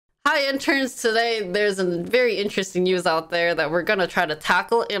Hi interns, today there's a very interesting news out there that we're gonna try to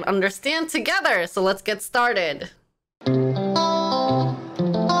tackle and understand together. So let's get started.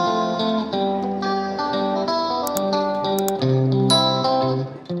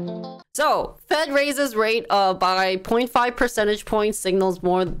 So Fed raises rate by 0.5 percentage points, signals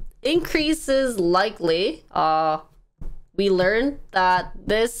more increases likely. We learned that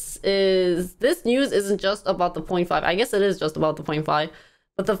this news isn't just about the 0.5. I guess it is just about the 0.5.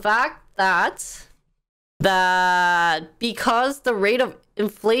 But the fact that because the rate of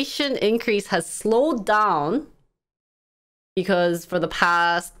inflation increase has slowed down, because for the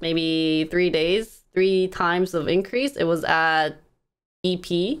past maybe 3 days, 3 times of increase, it was at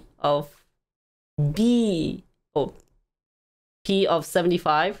P of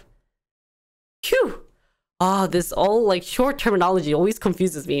 75. Phew! This all like short terminology always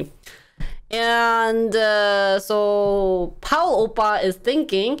confuses me. And so Powell Oppa is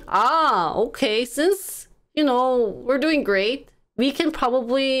thinking, okay, since, we're doing great, we can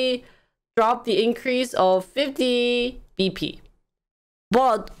probably drop the increase of 50 BP.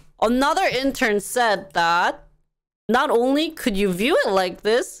 But another intern said that not only could you view it like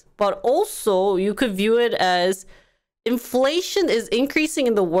this, but also you could view it as inflation is increasing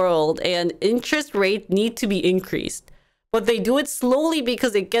in the world and interest rates need to be increased. But they do it slowly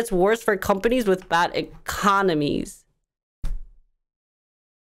because it gets worse for companies with bad economies.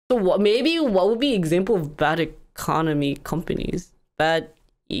 So what would be example of bad economy companies? Bad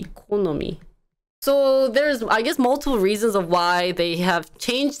economy. So there's, I guess, multiple reasons of why they have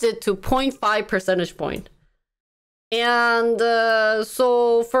changed it to 0.5 percentage point. And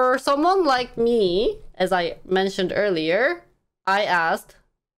so for someone like me, as I mentioned earlier, I asked,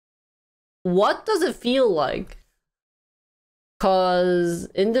 what does it feel like? Because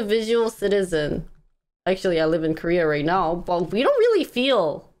individual citizen, actually I live in Korea right now, but we don't really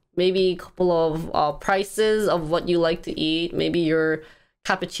feel maybe a couple of prices of what you like to eat. Maybe your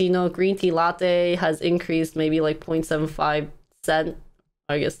cappuccino green tea latte has increased maybe like 0.75 cent,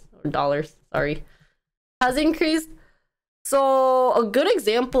 I guess, or dollars, sorry, has increased. So a good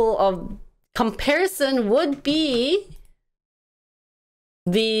example of comparison would be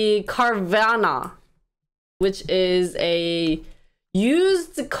the Carvana, which is a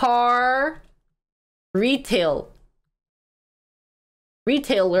used car retailer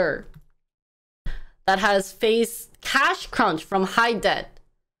that has faced cash crunch from high debt.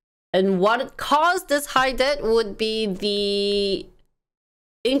 And what caused this high debt would be the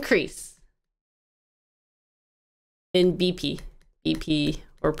increase in BP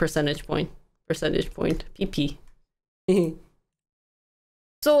or percentage point, PP.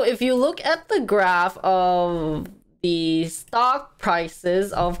 So if you look at the graph of the stock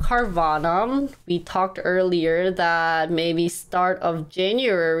prices of Carvana, we talked earlier that maybe start of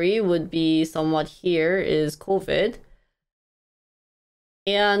January would be somewhat here is COVID.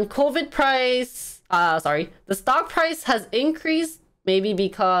 And COVID price, the stock price has increased maybe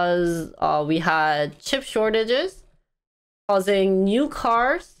because we had chip shortages causing new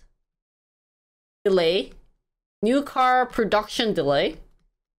car production delay,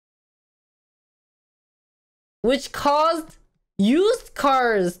 which caused used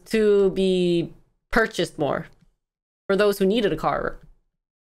cars to be purchased more for those who needed a car.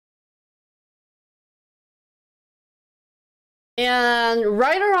 And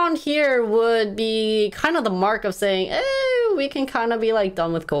right around here would be kind of the mark of saying, hey, we can kind of be like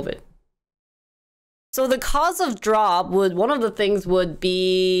done with COVID. So the cause of drop one of the things would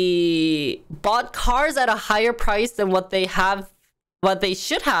be bought cars at a higher price than what they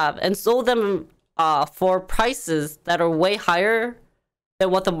should have, and sold them for prices that are way higher than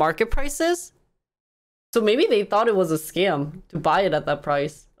what the market price is. So maybe they thought it was a scam to buy it at that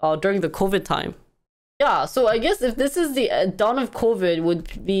price during the COVID time. Yeah, so I guess if this is the dawn of COVID,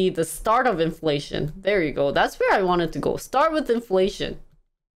 would be the start of inflation. There you go. That's where I wanted to go. Start with inflation.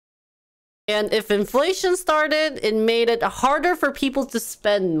 And if inflation started, it made it harder for people to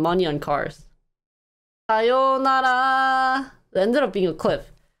spend money on cars. Sayonara. It ended up being a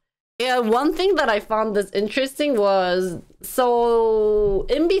cliff. And one thing that I found this interesting was, so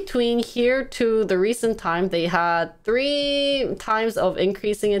in between here to the recent time, they had 3 times of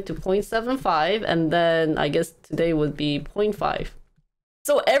increasing it to 0.75, and then I guess today would be 0.5.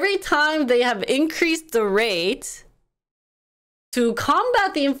 So every time they have increased the rate to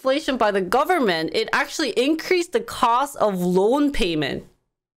combat the inflation by the government, it actually increased the cost of loan payment.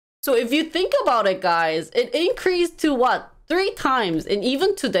 So if you think about it, guys, it increased to what? 3 times. And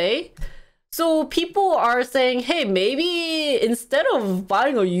even today, So people are saying, hey, maybe instead of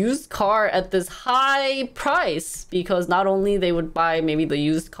buying a used car at this high price, because not only they would buy maybe the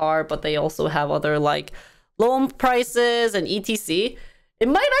used car, but they also have other like loan prices and etc. It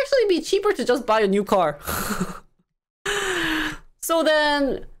might actually be cheaper to just buy a new car. So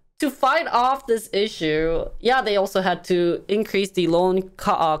then to fight off this issue, yeah, they also had to increase the loan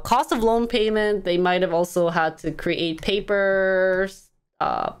cost of loan payment. They might have also had to create paper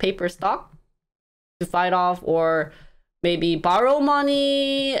stock to fight off, or maybe borrow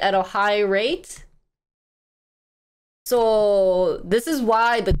money at a high rate. So this is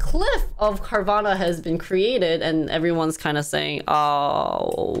why the cliff of Carvana has been created, and everyone's kind of saying,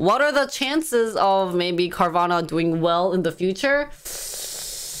 what are the chances of maybe Carvana doing well in the future?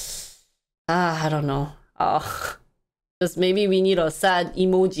 I don't know. Just maybe we need a sad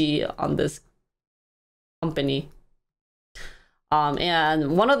emoji on this company.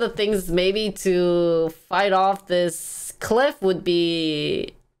 And one of the things maybe to fight off this cliff would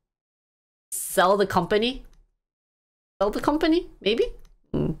be sell the company. Sell the company, maybe?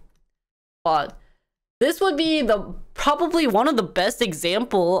 But this would be probably one of the best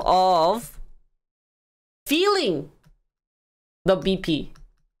example of feeling the BP.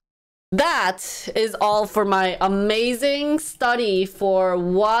 That is all for my amazing study for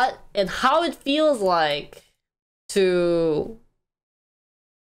what and how it feels like to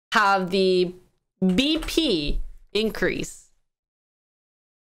have the BP increase.